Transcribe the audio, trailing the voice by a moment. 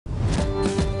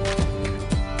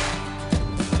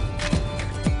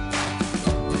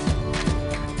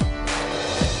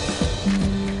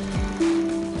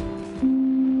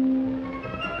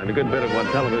good bit of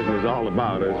what television is all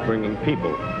about is bringing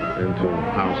people into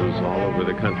houses all over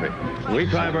the country. We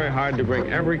try very hard to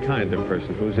bring every kind of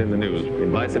person who's in the news. We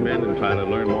invite them in and try to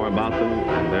learn more about them,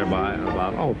 and thereby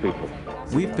about all people.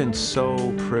 We've been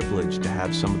so privileged to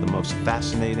have some of the most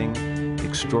fascinating,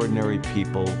 extraordinary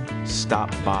people stop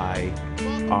by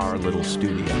our little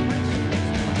studio.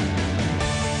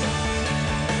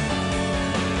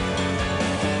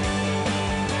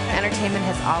 Entertainment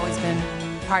has always been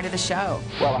part of the show.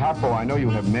 Well, Harpo, I know you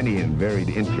have many and varied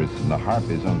interests, and the harp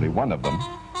is only one of them.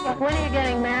 When are you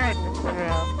getting married, Mr.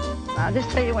 Monroe? I'll just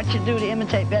tell you what you do to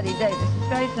imitate Betty Davis. It's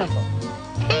very simple.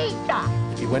 Pizza!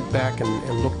 He went back and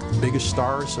looked at the biggest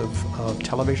stars of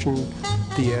television,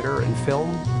 theater, and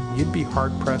film. You'd be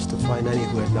hard-pressed to find any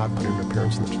who had not put in an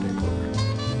appearance in the Today program.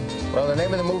 Well, the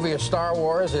name of the movie is Star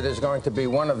Wars. It is going to be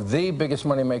one of the biggest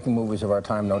money-making movies of our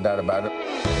time, no doubt about it.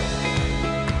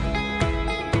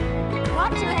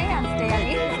 Watch your hands,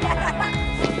 Daddy.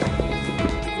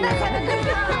 Let's have a good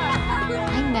time.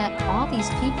 I met all these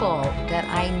people that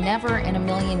I never in a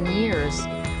million years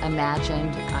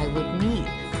imagined I would meet.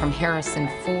 From Harrison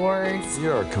Ford.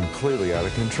 You're completely out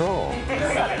of control.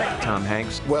 Tom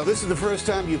Hanks. Well, this is the first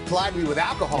time you've plied me with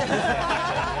alcohol.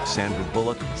 Sandra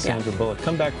Bullock. Sandra Bullock.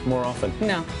 Come back more often.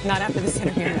 No, not after this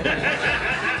interview.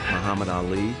 Muhammad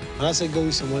Ali. When I say go,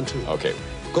 you say 1, 2. Okay.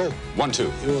 Go. 1, 2.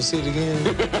 You will see it again.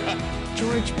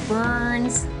 George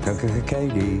Burns.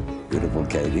 Katie. Beautiful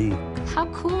Katie. How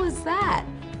cool is that?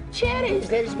 Channing,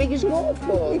 they're as big as golf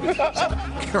balls.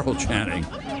 Carol Channing,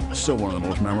 still one of the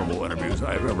most memorable interviews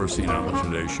I've ever seen on the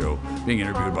Today Show, being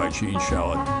interviewed by Gene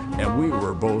Shalit, and we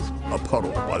were both a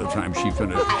puddle by the time she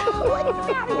finished. What is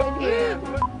the matter with you?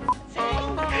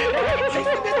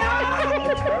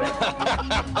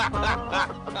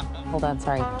 Hold on,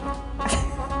 sorry.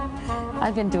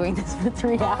 I've been doing this for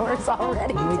 3 hours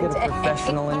already. Can we get a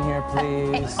professional in here,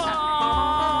 please?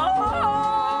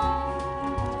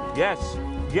 Yes,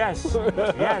 yes,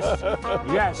 yes,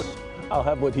 yes. I'll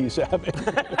have what he's having.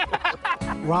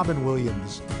 Robin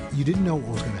Williams, you didn't know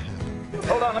what was going to happen.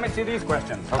 Hold on, let me see these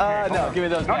questions. Okay, no, give me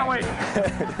those. No, wait.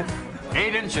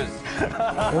 8 inches.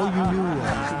 All you knew was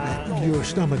that your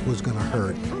stomach was going to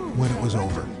hurt when it was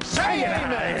over. Say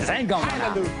it! This ain't going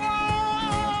to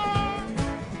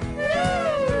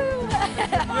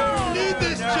You need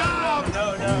this job!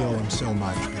 We owe him so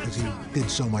much because he did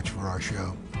so much for our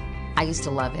show. I used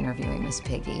to love interviewing Miss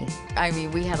Piggy. I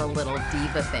mean, we had a little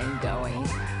diva thing going.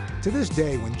 To this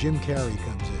day, when Jim Carrey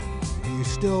comes in, you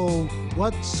still,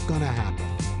 what's going to happen?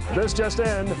 This just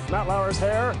in, Matt Lauer's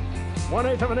hair,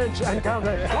 1/8 of an inch and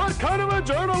counting. What kind of a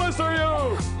journalist are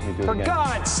you? For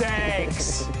God's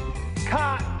sakes!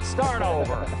 Cut, start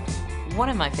over. One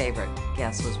of my favorite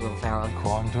guests was Will Ferrell.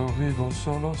 Quando vivo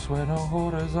solo sueno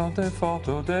horizonte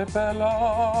foto de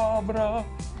palabra.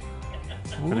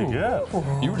 Pretty good.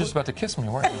 You were just about to kiss me,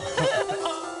 weren't you?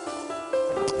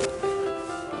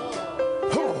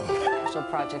 Special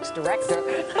projects director.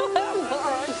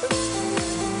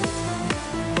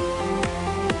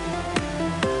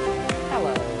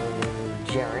 Hello,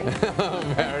 Jerry.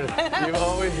 Meredith, you've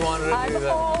always wanted to do that. I've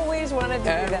always wanted to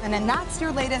do that. And that's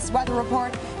your latest weather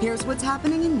report. Here's what's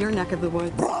happening in your neck of the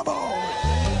woods. Bravo!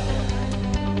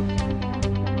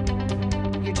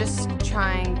 You're just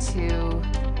trying to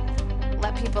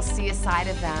let people see a side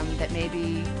of them that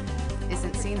maybe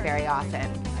isn't seen very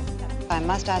often. I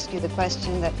must ask you the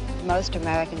question that most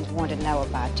Americans want to know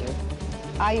about you.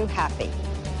 Are you happy?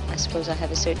 I suppose I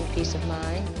have a certain peace of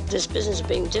mind. This business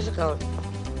being difficult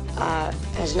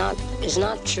is not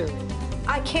true.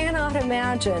 I cannot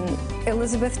imagine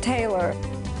Elizabeth Taylor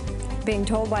being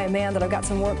told by a man that I've got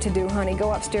some work to do, honey,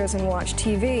 go upstairs and watch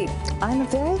TV. I'm a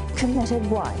very committed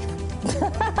wife.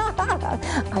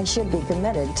 I should be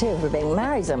committed, too, for being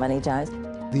married so many times.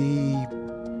 The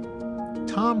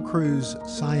Tom Cruise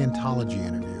Scientology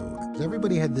interview,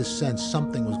 everybody had this sense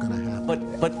something was going to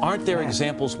happen. But aren't there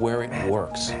examples where it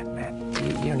works? Matt,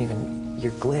 you don't even,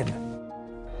 you're glib.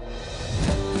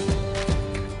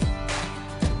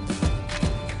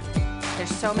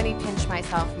 There's so many pinch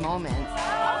myself moments.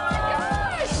 Oh my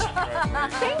gosh!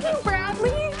 Thank you,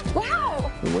 Bradley. Wow.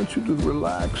 I want you to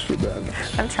relax for that.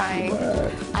 I'm trying.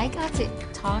 Relax. I got to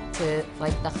talk to,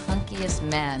 like, the hunkiest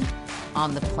men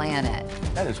on the planet.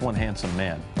 That is one handsome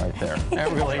man right there.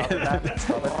 That really is.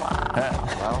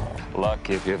 Well, luck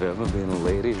if you've ever been a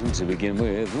lady to begin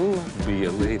with. Ooh, be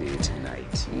a lady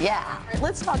tonight. Yeah.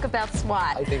 Let's talk about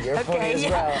SWAT. I think you're funny as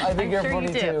well. I think you're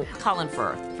funny too. Colin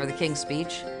Firth for the King's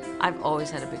Speech. I've always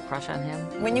had a big crush on him.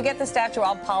 When you get the statue,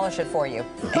 I'll polish it for you.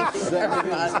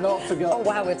 Oh,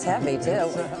 wow, it's heavy, too.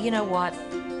 You know what?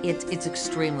 It's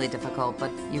extremely difficult,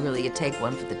 but you take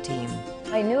one for the team.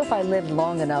 I knew if I lived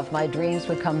long enough, my dreams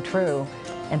would come true,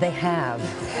 and they have.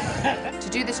 To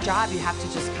do this job, you have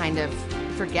to just kind of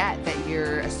forget that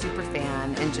you're a super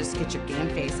fan and just get your game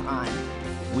face on.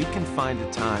 We can find a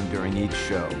time during each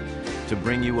show to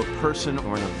bring you a person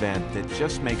or an event that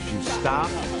just makes you stop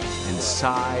and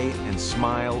sigh and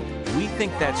smile. We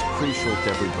think that's crucial to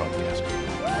every broadcaster.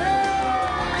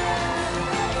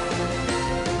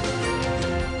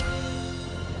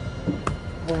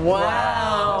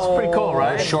 Wow. That's pretty cool,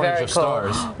 right? Shortage of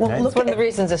stars. Well, it's one of the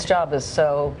reasons this job is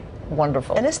so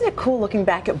wonderful. And isn't it cool looking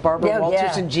back at Barbara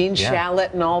Walters and Gene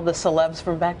Shalit and all the celebs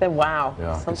from back then? Wow.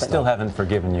 I still haven't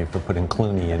forgiven you for putting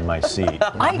Clooney in my seat.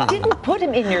 I didn't put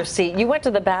him in your seat. You went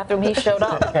to the bathroom, he showed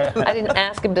up. I didn't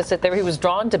ask him to sit there. He was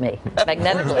drawn to me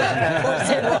magnetically.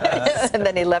 And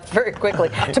then he left very quickly.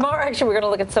 Tomorrow, actually, we're going to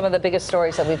look at some of the biggest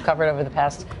stories that we've covered over the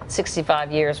past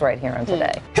 65 years right here on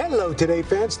Today. Hello, Today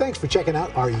fans. Thanks for checking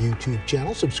out our YouTube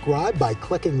channel. Subscribe by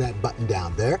clicking that button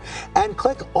down there and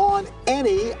click on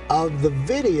any of the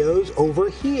videos over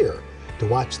here to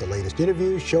watch the latest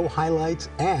interviews, show highlights,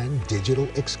 and digital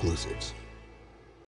exclusives.